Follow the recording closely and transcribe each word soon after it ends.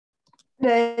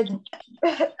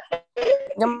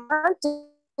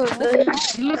جماعة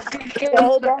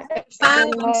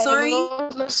Five, I'm sorry.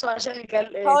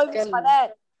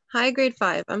 Hi, grade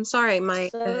 5. I'm sorry, my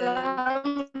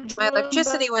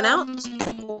electricity went out,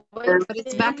 but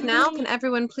it's back now. Can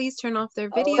everyone please turn off their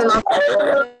video?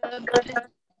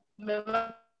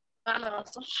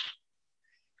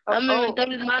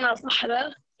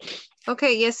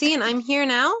 Okay, Yassine, I'm here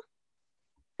now.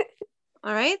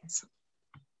 All right.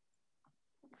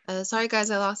 Sorry, guys,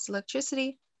 I lost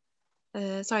electricity.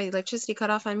 Sorry, electricity cut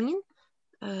off, I mean.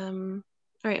 All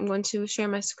right, I'm going to share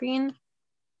my screen.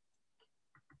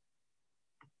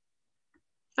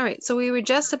 All right, so we were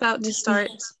just about to start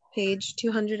page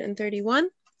 231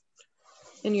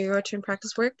 in your turn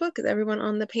practice workbook. Is everyone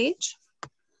on the page?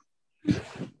 All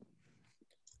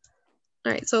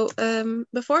right, so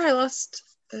before I lost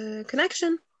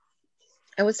connection,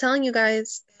 I was telling you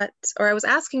guys that, or I was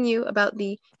asking you about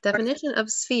the definition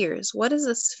of spheres. What is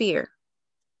a sphere?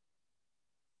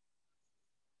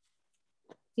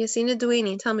 Yassina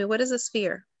Douini, tell me, what is a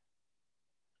sphere?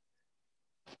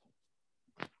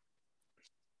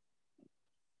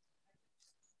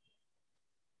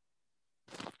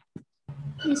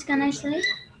 Miss, can I say?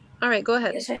 All right, go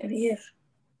ahead. Yes, I'm here.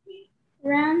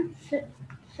 Round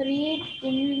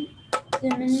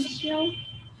three-dimensional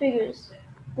figures,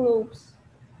 globes.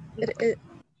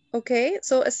 Okay,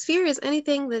 so a sphere is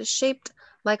anything that is shaped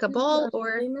like a ball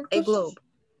or a globe.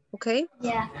 Okay?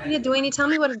 Yeah. Douini, tell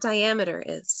me what a diameter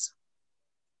is.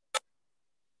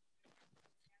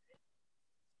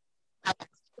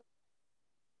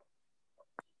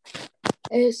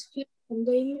 Sphere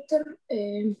diameter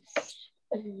in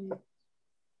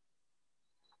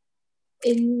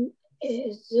there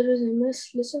is a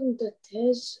mass lesson that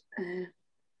has a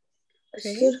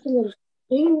circular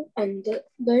ring, and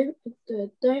the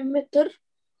diameter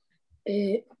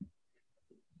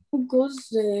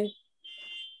goes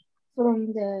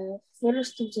from the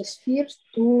first of the sphere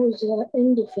to the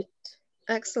end of it.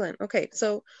 Excellent. Okay,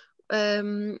 so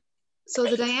so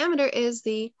the diameter is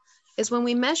when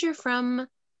we measure from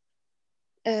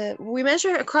we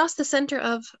measure across the center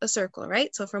of a circle,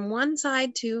 right? So from one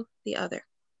side to the other.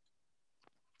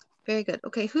 Very good.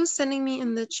 Okay, who's sending me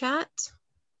in the chat?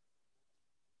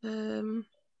 All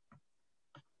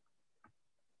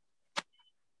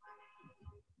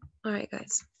right,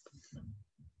 guys.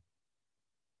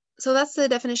 So that's the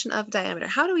definition of diameter.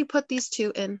 How do we put these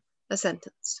two in a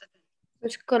sentence?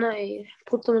 Which can I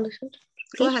put them in the sentence?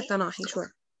 Go ahead, Tanahi,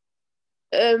 sure.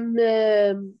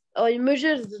 I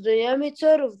measure the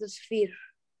diameter of the sphere.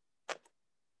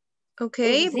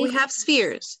 Okay, but we have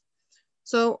spheres.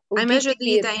 So I measure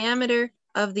the diameter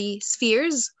of the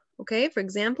spheres, okay, for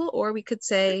example, or we could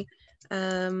say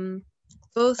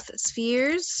both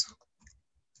spheres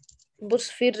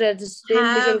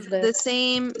have the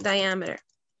same diameter,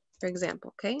 for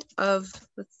example, okay, of,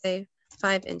 let's say,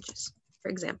 5 inches, for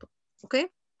example, okay?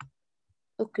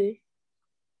 Okay.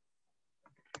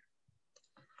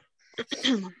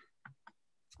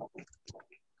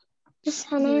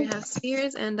 We have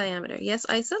spheres and diameter. Yes,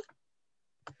 Isa?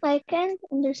 I can't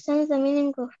understand the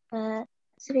meaning of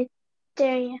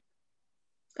criteria.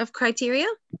 Of criteria?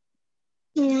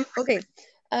 Yeah. Okay.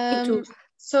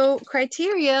 So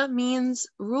criteria means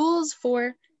rules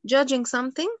for judging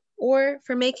something or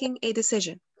for making a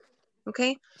decision.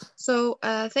 Okay. So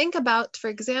think about, for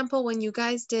example, when you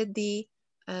guys did the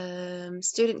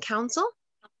student council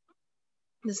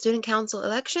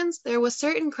elections, there was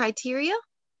certain criteria,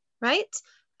 right?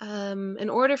 In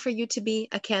order for you to be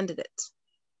a candidate,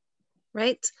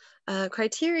 right?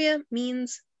 Criteria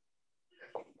means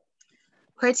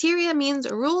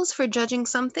rules for judging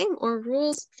something or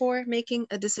rules for making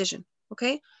a decision,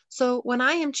 okay? So when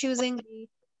I am choosing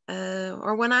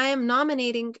or when I am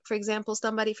nominating, for example,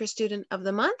 somebody for Student of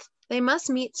the Month, they must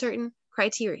meet certain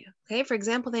criteria, okay? For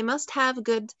example, they must have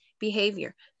good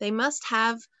behavior. They must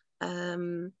have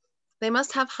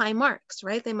high marks,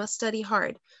 right? They must study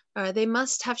hard. They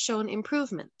must have shown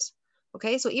improvement.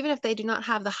 Okay, so even if they do not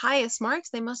have the highest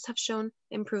marks, they must have shown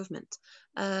improvement.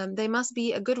 They must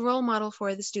be a good role model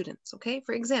for the students, okay,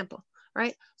 for example,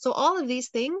 right? So all of these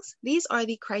things, these are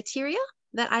the criteria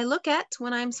that I look at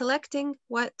when I'm selecting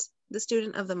what the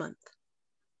Student of the Month.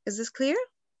 Is this clear?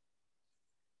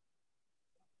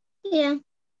 Yeah.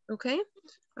 Okay, all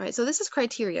right, so this is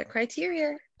criteria.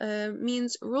 Criteria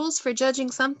means rules for judging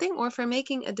something or for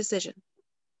making a decision.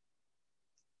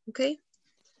 Okay.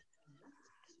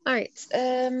 All right,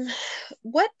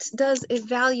 what does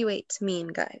evaluate mean,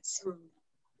 guys?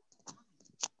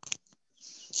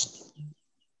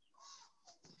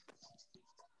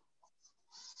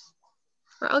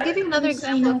 Or I'll give you another Yes, I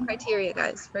example know. of criteria,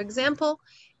 guys. For example,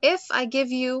 if I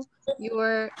give you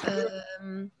your,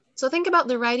 so think about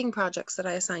the writing projects that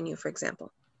I assign you, for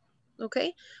example.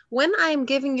 Okay, when I'm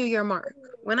giving you your mark,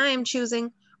 when I am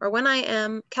choosing, or when I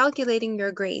am calculating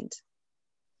your grade,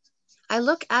 I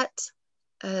look at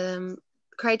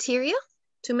criteria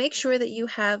to make sure that you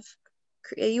have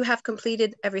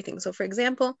completed everything. So for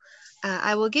example,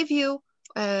 I will give you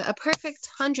a perfect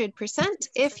 100%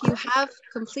 if you have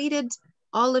completed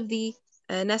all of the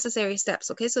necessary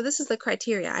steps. Okay, so this is the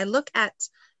criteria. I look at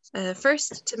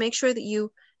first to make sure that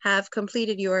you have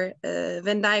completed your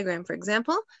Venn diagram, for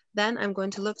example. Then I'm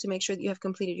going to look to make sure that you have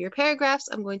completed your paragraphs.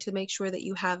 I'm going to make sure that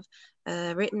you have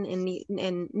written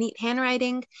in neat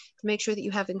handwriting, to make sure that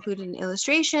you have included an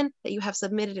illustration, that you have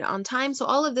submitted it on time. So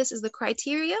all of this is the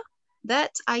criteria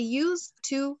that I use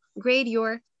to grade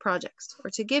your projects or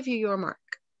to give you your mark.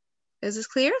 Is this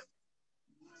clear?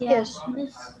 Yes.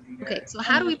 Okay, so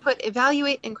how do we put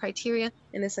evaluate and criteria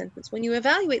in a sentence? When you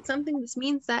evaluate something, this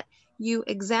means that you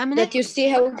examine it. That you see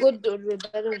how good or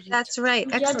bad is it. That's right,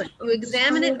 excellent. You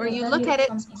examine it or you look at it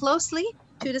closely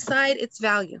to decide its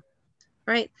value,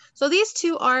 right? So these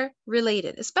two are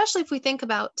related, especially if we think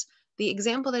about the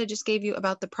example that I just gave you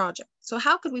about the project. So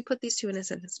how could we put these two in a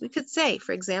sentence? We could say,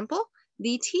 for example,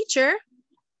 the teacher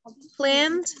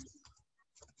planned,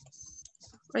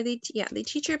 or the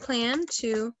teacher planned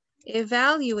to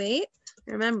evaluate.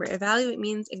 Remember, evaluate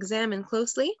means examine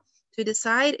closely to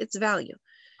decide its value.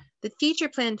 The teacher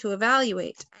planned to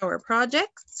evaluate our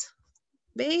projects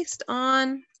based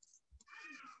on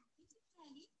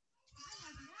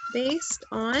this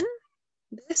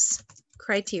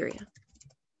criteria.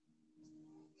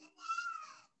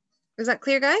 Is that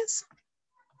clear, guys?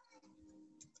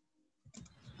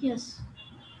 Yes.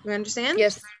 You understand?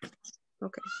 Yes.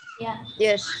 Okay. Yeah.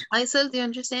 Yes. Aysel, do you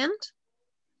understand?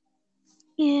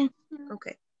 Yeah.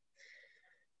 Okay.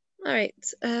 All right.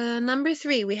 Number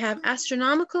 3, we have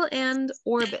astronomical and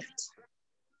orbit.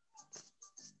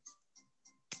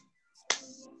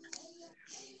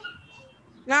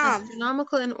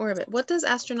 Astronomical and orbit. What does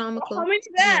astronomical mean?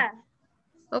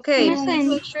 Okay, Yes, please I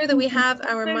make sure that we have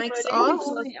our mics off.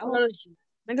 I'm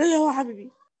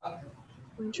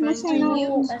trying Yes, I to know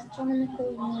mute.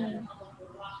 astronomical meaning.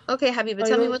 Okay, Habiba,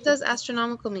 tell me, what does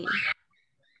astronomical mean?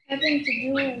 Having to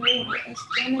do with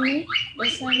astronomy, the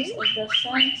science of the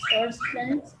sun, stars,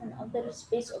 planets, and other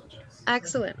space objects.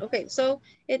 Excellent. Okay, so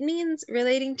it means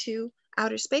relating to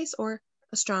outer space or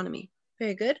astronomy.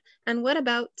 Very good. And what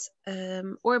about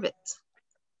orbit?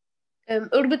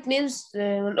 Orbit means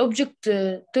an object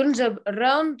turns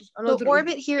around another. So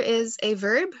orbit here is a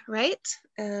verb, right?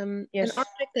 Yes. An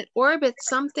object that orbits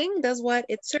something does what?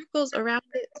 It circles around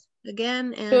it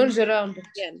again and Turns around it.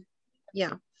 again.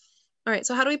 Yeah. All right,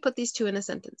 so how do we put these two in a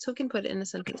sentence? Who can put it in a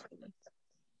sentence?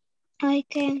 I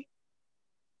can.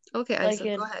 Okay,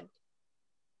 Aysel, go ahead.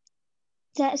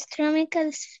 The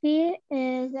astronomical sphere,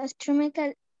 the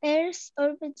astronomical Earth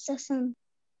orbits the sun.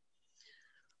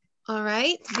 All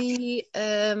right, the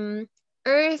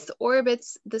Earth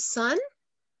orbits the sun.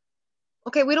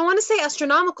 Okay, we don't want to say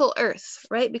astronomical Earth,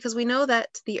 right? Because we know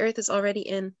that the Earth is already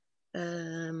in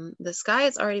the sky.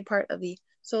 It's already part of the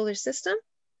solar system.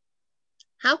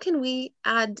 How can we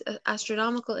add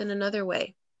astronomical in another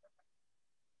way?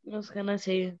 What can I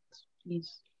say,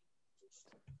 please?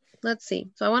 Let's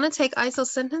see. So I want to take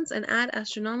Aysel's sentence and add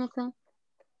astronomical.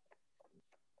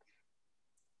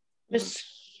 Miss,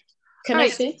 can I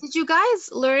say? Did you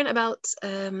guys learn about,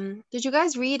 did you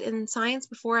guys read in science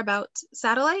before about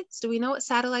satellites? Do we know what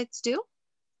satellites do?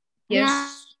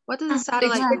 Yes. What does a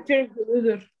satellite do? Expect the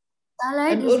weather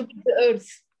and orbit the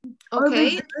Earth.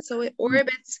 Okay, so it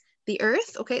orbits the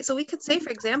Earth. Okay, so we could say,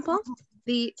 for example,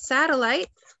 the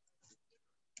satellite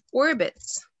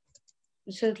orbits.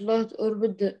 The satellite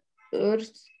orbit the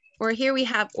Earth. Or here we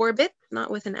have orbit, not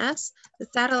with an S. The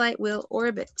satellite will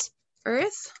orbit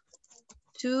Earth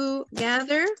to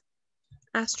gather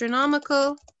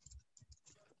astronomical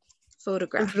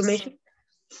photographs.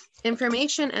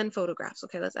 Information and photographs.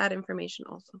 Okay, let's add information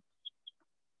also.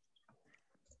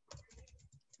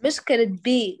 Miss, can it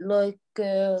be like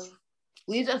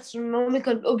we use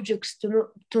astronomical objects to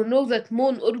know that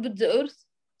moon orbits the Earth?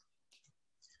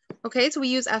 Okay, so we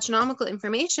use astronomical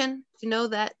information to know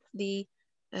that the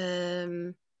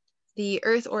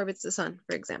Earth orbits the sun,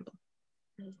 for example.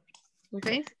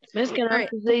 Okay. Miss, can I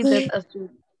say that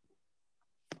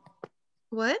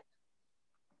What?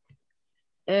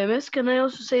 Miss, can I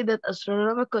also say that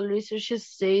astronomical researchers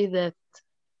say that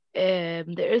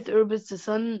the Earth orbits the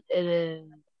sun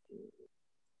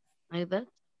like that?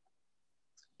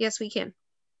 Yes, we can.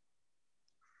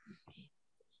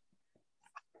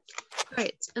 All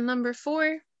right, and number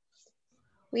 4,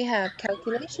 we have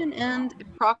calculation and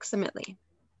approximately.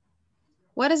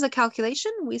 What is a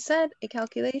calculation? We said a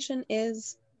calculation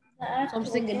is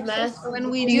Something in math. when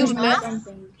we We do use math. math.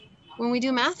 When we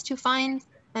do math to find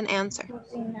an answer.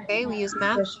 Okay, we use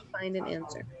math to find an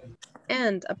answer.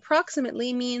 And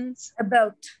approximately means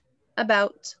about,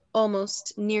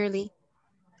 almost, nearly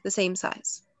the same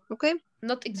size. Okay?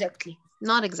 Not exactly.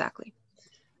 Not exactly.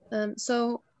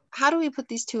 So how do we put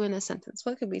these two in a sentence?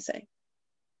 What could we say?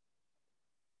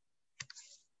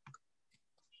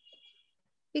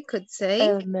 We could say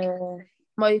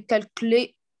my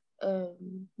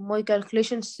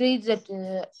calculation says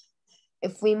that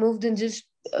if we moved in this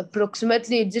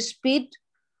approximately this speed,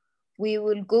 we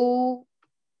will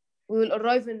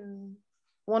arrive in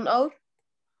 1 hour.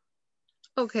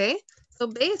 Okay, so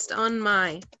based on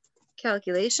my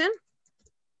calculation,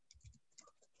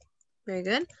 very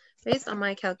good. Based on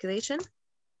my calculation,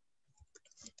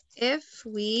 if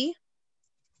we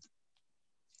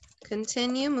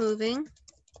continue moving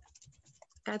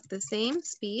at the same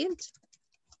speed,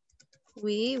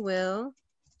 we will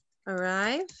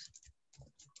arrive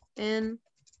in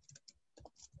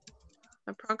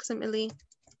approximately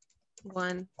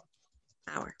 1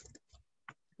 hour.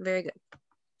 Very good.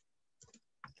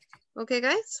 Okay,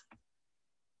 guys?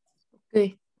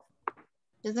 Okay.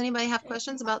 Does anybody have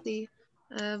questions about the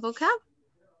vocab?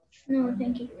 No,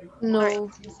 thank you. No. Right.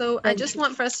 So I just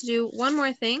want for us to do one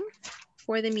more thing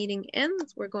before the meeting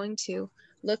ends. We're going to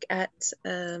look at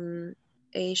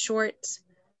a short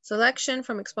selection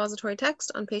from expository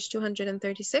text on page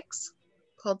 236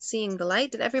 called Seeing the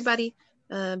Light. Did everybody,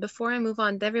 before I move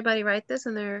on, did everybody write this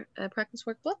in their practice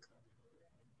workbook?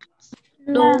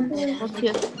 No. Not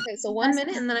yet. Okay, so 1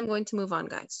 minute and then I'm going to move on,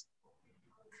 guys.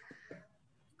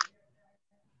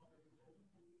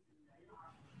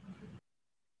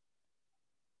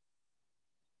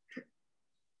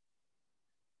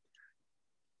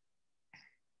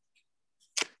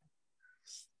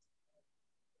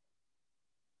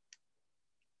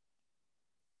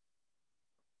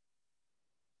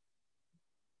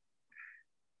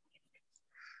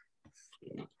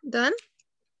 Done?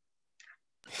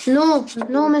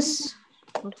 No, miss.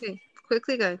 Okay,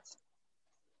 quickly, guys.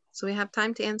 So we have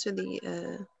time to answer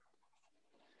the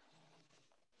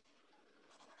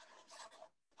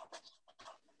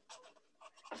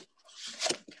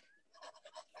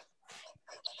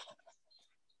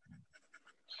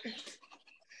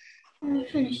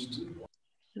Finished.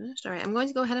 all right, I'm going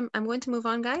to go ahead and I'm going to move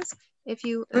on, guys. If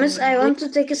you Miss, I want to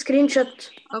take a screenshot.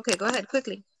 okay, go ahead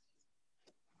quickly.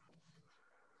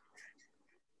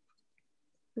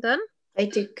 Done? I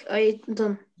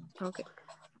done. Okay.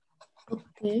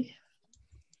 Okay.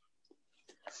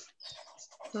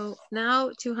 So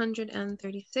now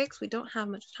 236. We don't have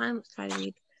much time. Let's try to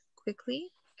read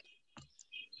quickly.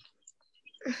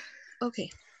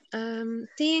 Okay.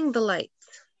 Seeing the light.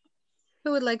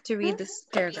 Who would like to read this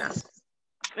paragraph?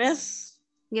 Yes.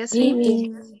 Yes,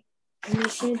 Maybe.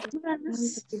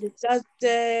 That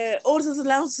all the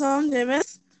loud sound,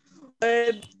 yes.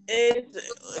 It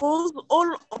was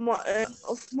all of my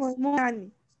mom.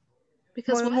 يعني.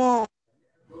 because My what? mom.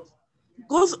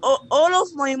 Because all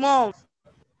of my mom.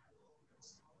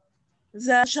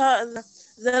 The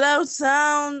loud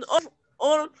sound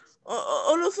all of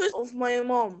it of my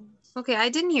mom. Okay, I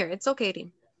didn't hear. It's okay,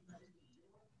 Reem.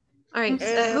 All right.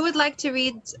 Who would like to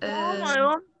read? Mom, I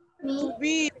want to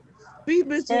be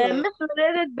better. Miss, we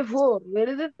read it before. We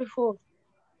read it before.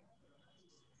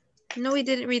 No, we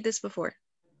didn't read this before.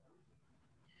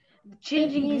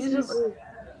 Changing views of Earth.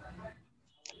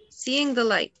 Seeing the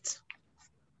light.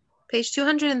 Page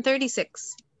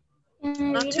 236.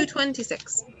 Not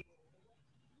 226.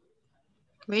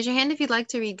 Raise your hand if you'd like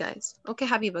to read, guys. Okay,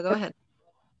 Habiba, go ahead.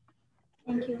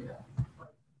 Thank you.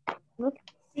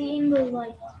 Seeing the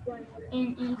light.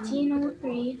 In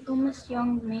 1803, Thomas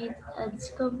Young made a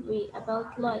discovery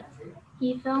about light.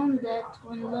 He found that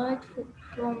when light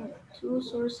from two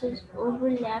sources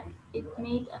overlapped, it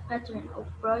made a pattern of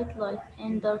bright light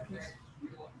and darkness.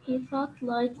 He thought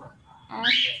light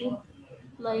acted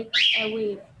like a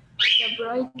wave. The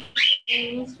bright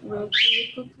areas were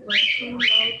created when two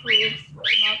light waves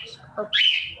matched up.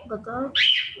 The dark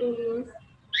areas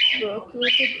were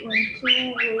created when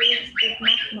two waves did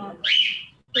not match.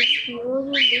 His theory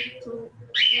led to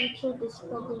future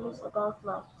discoveries about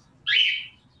light.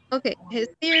 Okay, his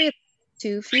theory led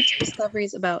to future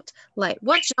discoveries about light.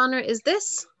 What genre is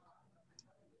this?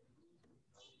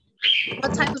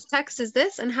 What type of text is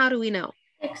this, and how do we know?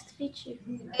 Text feature.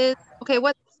 Okay,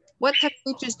 what text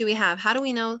features do we have? How do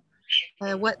we know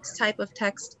what type of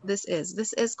text this is?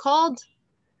 This is called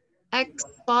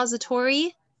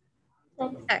expository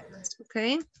text,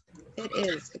 okay? It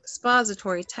is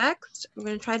expository text. I'm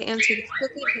going to try to answer this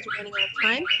quickly because we're running out of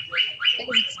time. It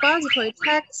is expository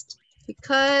text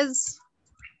because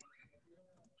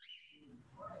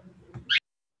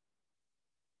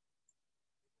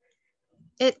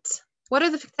what are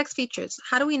the text features?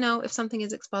 How do we know if something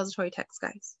is expository text,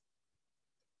 guys?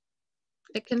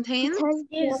 It contains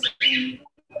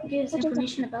gives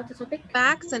information about the topic,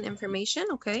 facts and information,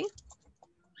 okay?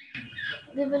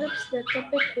 develops the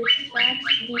topic with facts,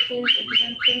 details,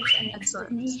 examples, and Excellent.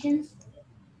 explanations.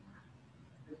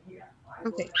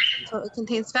 Okay, so it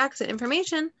contains facts and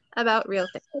information about real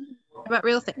things.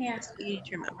 Yeah. You need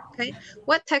to remember, okay?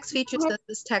 What text features does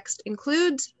this text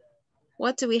include?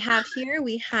 What do we have here?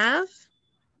 We have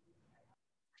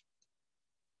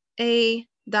a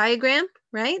diagram,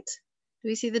 right? Do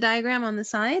we see the diagram on the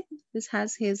side? This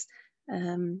has his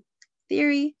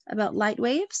theory about light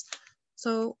waves.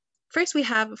 So first we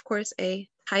have, of course, a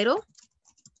title.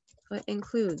 So it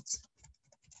includes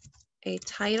a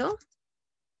title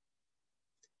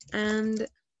and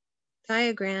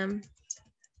diagram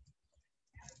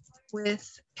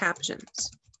with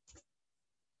captions.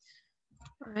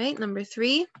 All right, number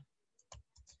 3.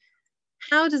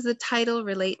 How does the title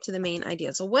relate to the main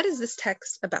idea? So what is this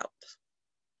text about?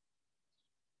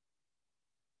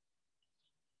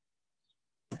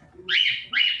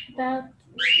 About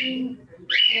seeing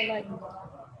the light.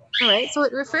 All right, so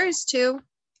it refers to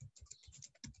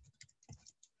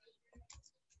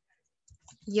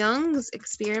Young's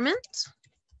experiment.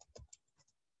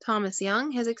 Thomas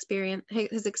Young, his experiment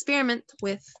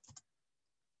with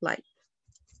light.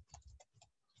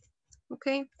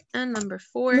 Okay, and number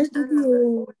 4. Did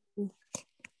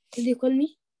you call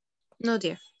me? No,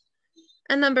 dear.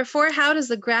 And number 4, how does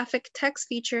the graphic text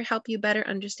feature help you better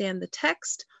understand the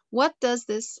text? What does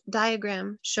this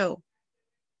diagram show?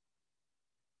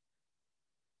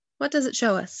 What does it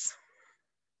show us?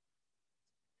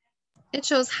 It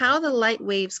shows how the light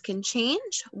waves can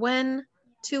change when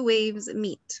 2 waves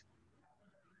meet.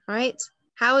 All right,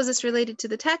 how is this related to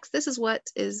the text? This is what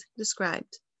is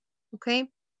described, okay?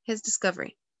 His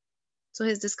discovery. So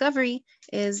his discovery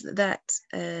is that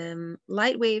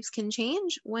light waves can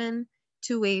change when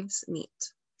 2 waves meet.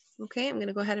 Okay, I'm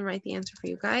gonna go ahead and write the answer for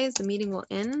you guys. The meeting will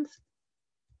end.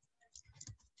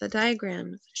 The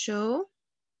diagrams show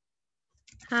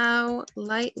how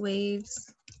light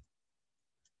waves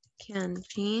can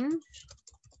change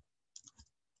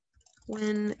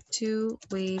when 2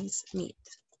 waves meet.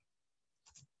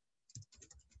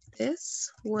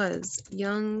 This was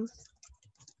Young's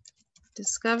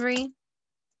discovery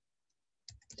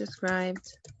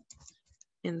described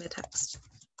in the text.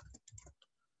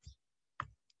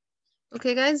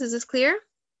 Okay, guys, is this clear?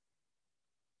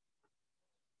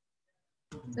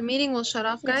 The meeting will shut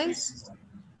off, guys.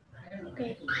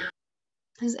 Okay.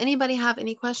 Does anybody have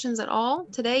any questions at all?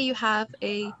 Today you have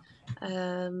a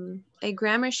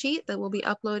grammar sheet that will be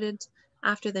uploaded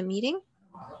after the meeting.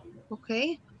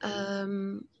 Okay,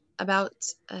 about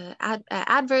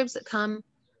adverbs that come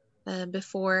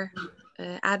before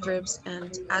adverbs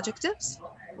and adjectives.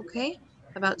 Okay,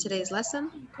 about today's lesson.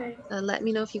 Okay. Let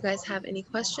me know if you guys have any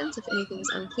questions, if anything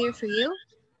is unclear for you.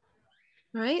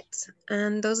 All right,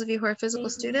 and those of you who are physical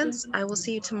students, I will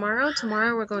see you tomorrow.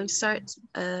 Tomorrow we're going to start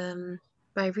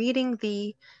by reading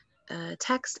the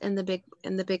text in the big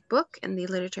book in the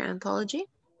literature anthology,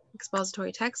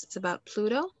 expository text. It's about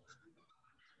Pluto.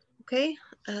 Okay,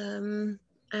 and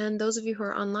those of you who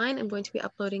are online, I'm going to be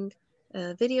uploading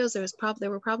videos. There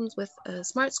were problems with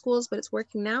Smart Schools, but it's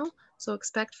working now. So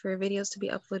expect for videos to be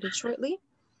uploaded shortly.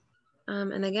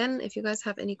 And again, if you guys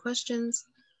have any questions,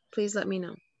 please let me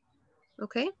know.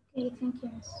 Okay? Okay, thank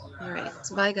you. All right.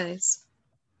 Bye, guys.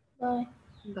 Bye.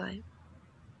 Bye.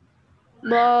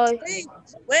 Bye.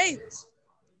 Wait.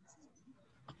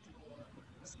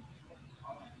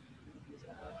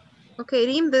 Okay,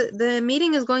 Reem, the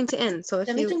meeting is going to end. So if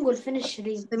The meeting will finish,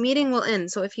 Reem. the meeting will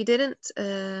end. So if you didn't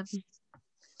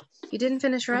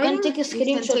finish writing, take a you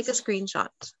can take a screenshot.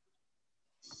 screenshot.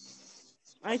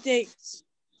 I take.